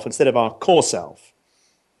false self instead of our core self.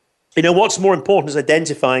 What's more important is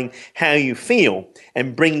identifying how you feel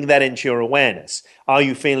and bringing that into your awareness. Are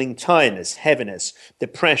you feeling tiredness, heaviness,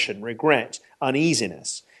 depression, regret,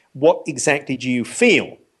 uneasiness? What exactly do you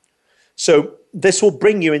feel? So this will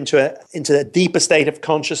bring you into a deeper state of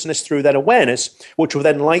consciousness through that awareness, which will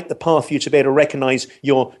then light the path for you to be able to recognize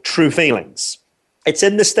your true feelings. It's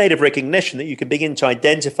in this state of recognition that you can begin to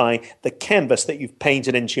identify the canvas that you've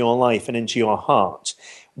painted into your life and into your heart.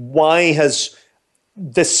 Why has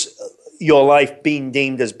your life been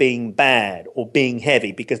deemed as being bad or being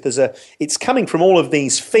heavy? Because it's coming from all of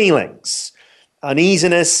these feelings: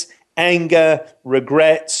 uneasiness, anger,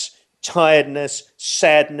 regrets, tiredness,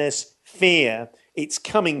 sadness, fear. It's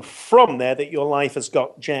coming from there that your life has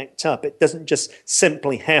got jacked up. It doesn't just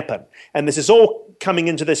simply happen. And this is all coming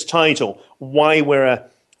into this title, why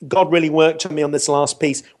God really worked on me on this last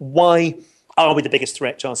piece. Why are we the biggest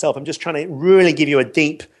threat to ourselves? I'm just trying to really give you a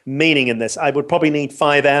deep meaning in this. I would probably need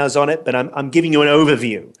 5 hours on it, but I'm giving you an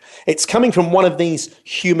overview. It's coming from one of these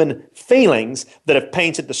human feelings that have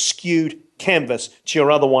painted the skewed canvas to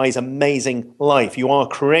your otherwise amazing life. You are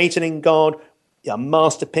created in God, a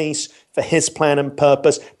masterpiece for His plan and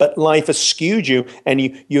purpose, but life has skewed you, and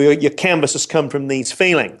your canvas has come from these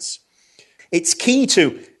feelings. It's key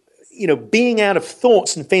to, being out of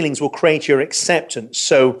thoughts and feelings will create your acceptance.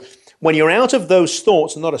 So when you're out of those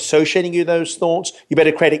thoughts and not associating you with those thoughts, you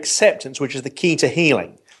better create acceptance, which is the key to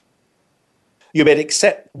healing. You better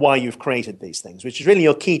accept why you've created these things, which is really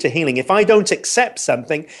your key to healing. If I don't accept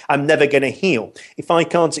something, I'm never going to heal. If I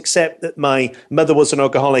can't accept that my mother was an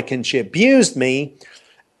alcoholic and she abused me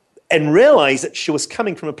and realize that she was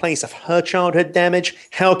coming from a place of her childhood damage,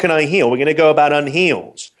 how can I heal? We're going to go about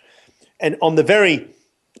unhealed. And on the very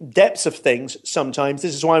depths of things, sometimes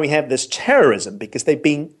this is why we have this terrorism, because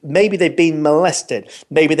maybe they've been molested,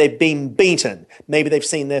 maybe they've been beaten, maybe they've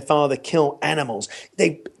seen their father kill animals.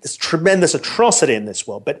 There's tremendous atrocity in this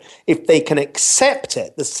world, but if they can accept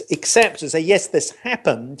it, accept and say, yes, this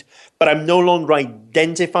happened, but I'm no longer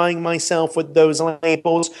identifying myself with those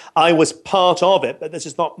labels. I was part of it, but this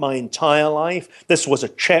is not my entire life. This was a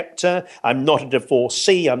chapter. I'm not a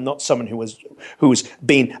divorcee. I'm not someone who's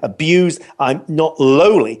been abused. I'm not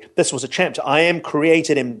lowly. This was a chapter. I am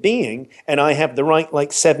created in being, and I have the right,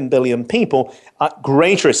 like 7 billion people.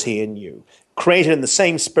 Greater is He in you, created in the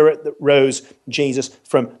same spirit that rose Jesus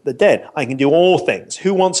from the dead. I can do all things.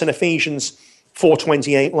 Who wants an Ephesians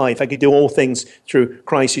 4:28 life? I can do all things through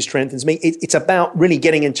Christ who strengthens me. It's about really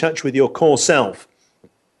getting in touch with your core self.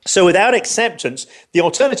 So without acceptance, the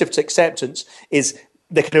alternative to acceptance is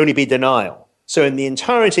there can only be denial. So in the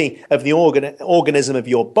entirety of the organism of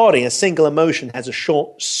your body, a single emotion has a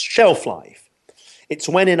short shelf life. It's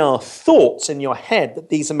when in our thoughts in your head that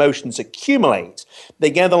these emotions accumulate. They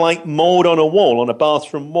gather like mold on a wall, on a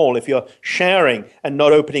bathroom wall. If you're showering and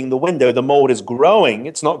not opening the window, the mold is growing.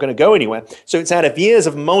 It's not going to go anywhere. So it's out of years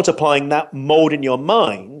of multiplying that mold in your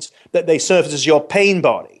mind that they surface as your pain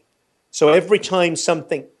body. So every time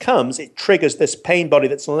something comes, it triggers this pain body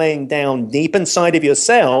that's laying down deep inside of your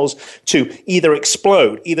cells to either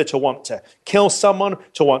explode, either to want to kill someone,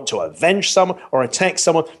 to want to avenge someone, or attack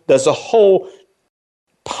someone. There's a whole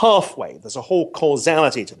pathway, there's a whole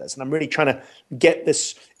causality to this. And I'm really trying to get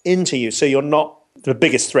this into you so you're not the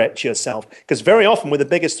biggest threat to yourself. Because very often we're the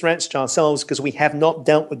biggest threats to ourselves because we have not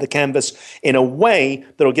dealt with the canvas in a way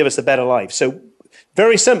that will give us a better life. So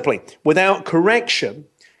very simply, without correction,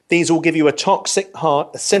 these will give you a toxic heart,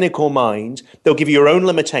 a cynical mind. They'll give you your own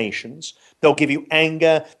limitations. They'll give you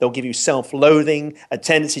anger. They'll give you self-loathing, a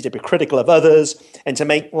tendency to be critical of others, and to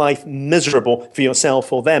make life miserable for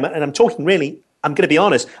yourself or them. And I'm talking really, I'm going to be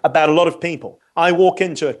honest, about a lot of people. I walk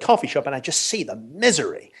into a coffee shop and I just see the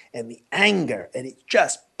misery and the anger. And it's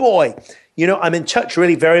just, boy, I'm in touch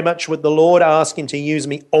really very much with the Lord, asking to use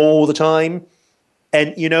me all the time.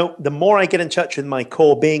 And, the more I get in touch with my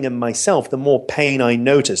core being and myself, the more pain I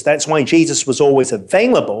notice. That's why Jesus was always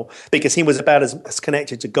available, because He was about as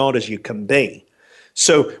connected to God as you can be.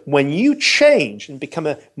 So when you change and become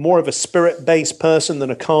more of a spirit-based person than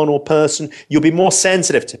a carnal person, you'll be more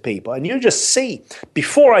sensitive to people. And you just see,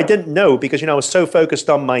 before I didn't know, because, I was so focused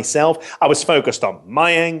on myself. I was focused on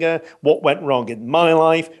my anger, what went wrong in my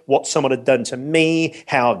life, what someone had done to me,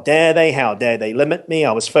 how dare they limit me.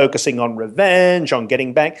 I was focusing on revenge, on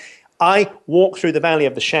getting back. I walked through the valley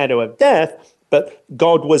of the shadow of death but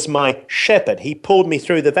God was my shepherd. He pulled me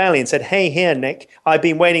through the valley and said, hey, here, Nick, I've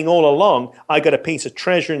been waiting all along. I got a piece of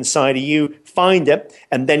treasure inside of you. Find it,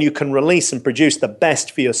 and then you can release and produce the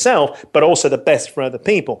best for yourself, but also the best for other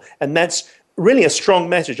people. And that's really a strong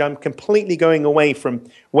message. I'm completely going away from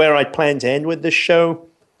where I plan to end with this show.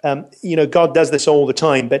 God does this all the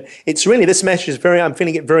time, but it's really, this message is I'm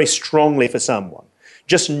feeling it very strongly for someone.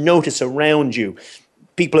 Just notice around you.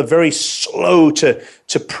 People are very slow to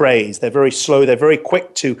praise. They're very slow. They're very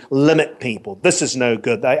quick to limit people. This is no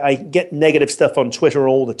good. I get negative stuff on Twitter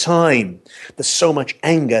all the time. There's so much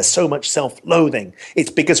anger, so much self-loathing.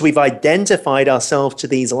 It's because we've identified ourselves to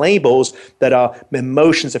these labels that our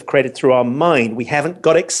emotions have created through our mind. We haven't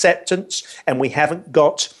got acceptance, and we haven't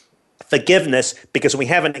got forgiveness because we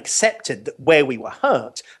haven't accepted that where we were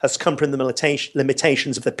hurt has come from the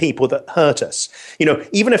limitations of the people that hurt us.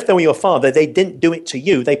 Even if they were your father, they didn't do it to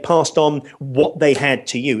you. They passed on what they had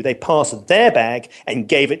to you. They passed their bag and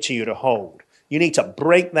gave it to you to hold. You need to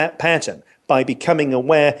break that pattern by becoming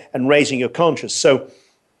aware and raising your conscience. So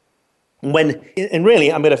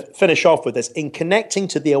really, I'm going to finish off with this. In connecting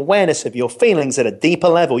to the awareness of your feelings at a deeper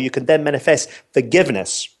level, you can then manifest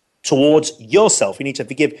forgiveness towards yourself. You need to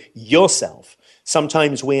forgive yourself.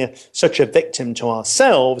 Sometimes we're such a victim to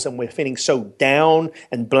ourselves and we're feeling so down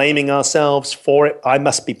and blaming ourselves for it. I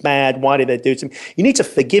must be bad. Why did they do it to me? You need to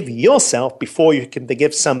forgive yourself before you can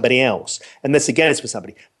forgive somebody else. And this again is for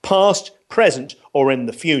somebody, past, present, or in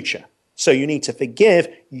the future. So you need to forgive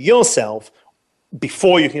yourself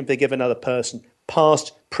before you can forgive another person,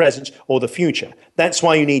 past, present, or the future. That's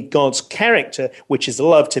why you need God's character, which is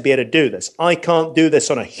love, to be able to do this. I can't do this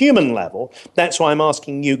on a human level. That's why I'm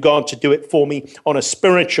asking you, God, to do it for me on a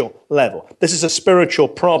spiritual level. This is a spiritual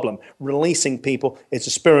problem. Releasing people is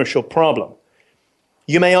a spiritual problem.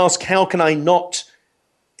 You may ask, how can I not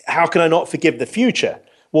forgive the future?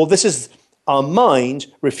 Well, this is our mind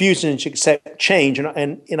refusing to accept change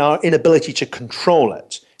and in our inability to control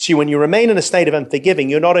it. See, when you remain in a state of unforgiving,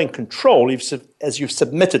 you're not in control as you've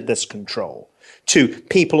submitted this control to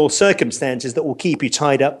people or circumstances that will keep you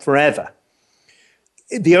tied up forever.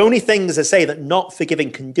 The only thing, as I say, that not forgiving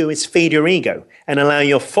can do is feed your ego and allow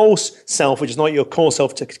your false self, which is not your core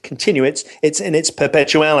self, to continue it's in its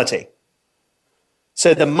perpetuality.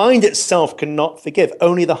 So the mind itself cannot forgive,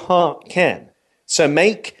 only the heart can. So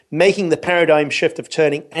making the paradigm shift of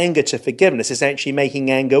turning anger to forgiveness is actually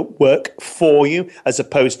making anger work for you as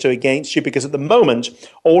opposed to against you, because at the moment,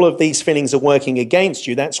 all of these feelings are working against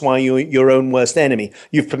you. That's why you're your own worst enemy.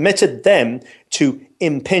 You've permitted them to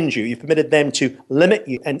impinge you. You've permitted them to limit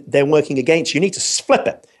you, and they're working against you. You need to flip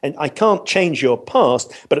it. And I can't change your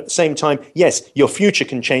past, but at the same time, yes, your future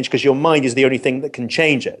can change because your mind is the only thing that can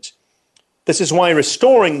change it. This is why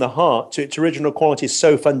restoring the heart to its original quality is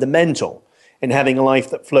so fundamental in having a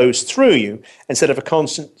life that flows through you instead of a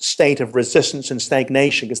constant state of resistance and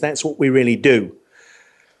stagnation, because that's what we really do.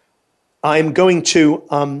 I'm going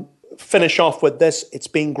to finish off with this. It's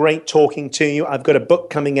been great talking to you. I've got a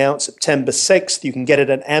book coming out September 6th. You can get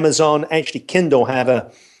it at Amazon. Actually, Kindle have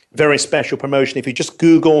a very special promotion. If you just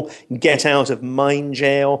Google "Get Out of Mind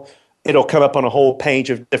Jail," it'll come up on a whole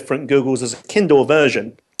page of different Googles. There's a Kindle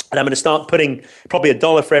version. And I'm going to start putting probably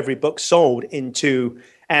 $1 for every book sold into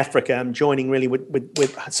Africa. I'm joining really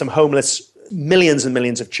with some homeless, millions and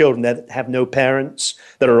millions of children that have no parents,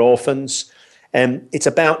 that are orphans. And it's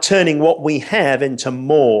about turning what we have into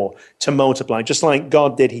more to multiply. Just like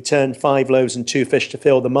God did, he turned 5 loaves and 2 fish to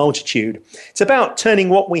fill the multitude. It's about turning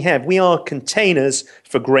what we have. We are containers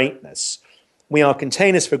for greatness. We are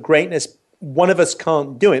containers for greatness. One of us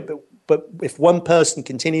can't do it, but if one person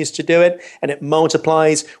continues to do it and it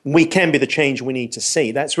multiplies, we can be the change we need to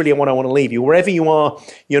see. That's really what I want to leave you. Wherever you are,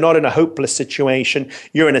 you're not in a hopeless situation.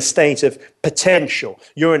 You're in a state of potential.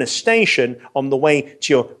 You're in a station on the way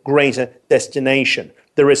to your greater destination.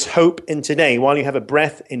 There is hope in today. While you have a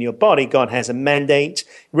breath in your body, God has a mandate.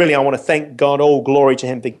 Really, I want to thank God, all glory to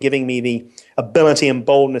him, for giving me the ability and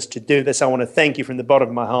boldness to do this. I want to thank you from the bottom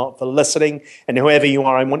of my heart for listening. And whoever you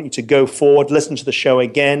are, I want you to go forward, listen to the show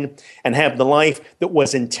again, and have the life that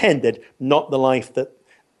was intended, not the life that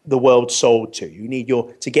the world sold to you. You need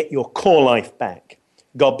to get your core life back.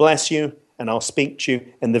 God bless you, and I'll speak to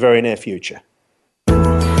you in the very near future.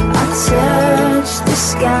 I touch the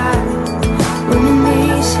sky.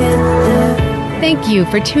 Thank you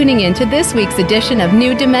for tuning in to this week's edition of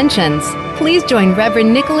New Dimensions. Please join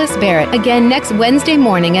Reverend Nicholas Barrett again next Wednesday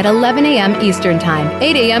morning at 11 a.m. Eastern Time,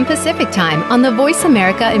 8 a.m. Pacific Time on the Voice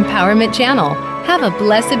America Empowerment Channel. Have a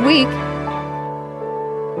blessed week.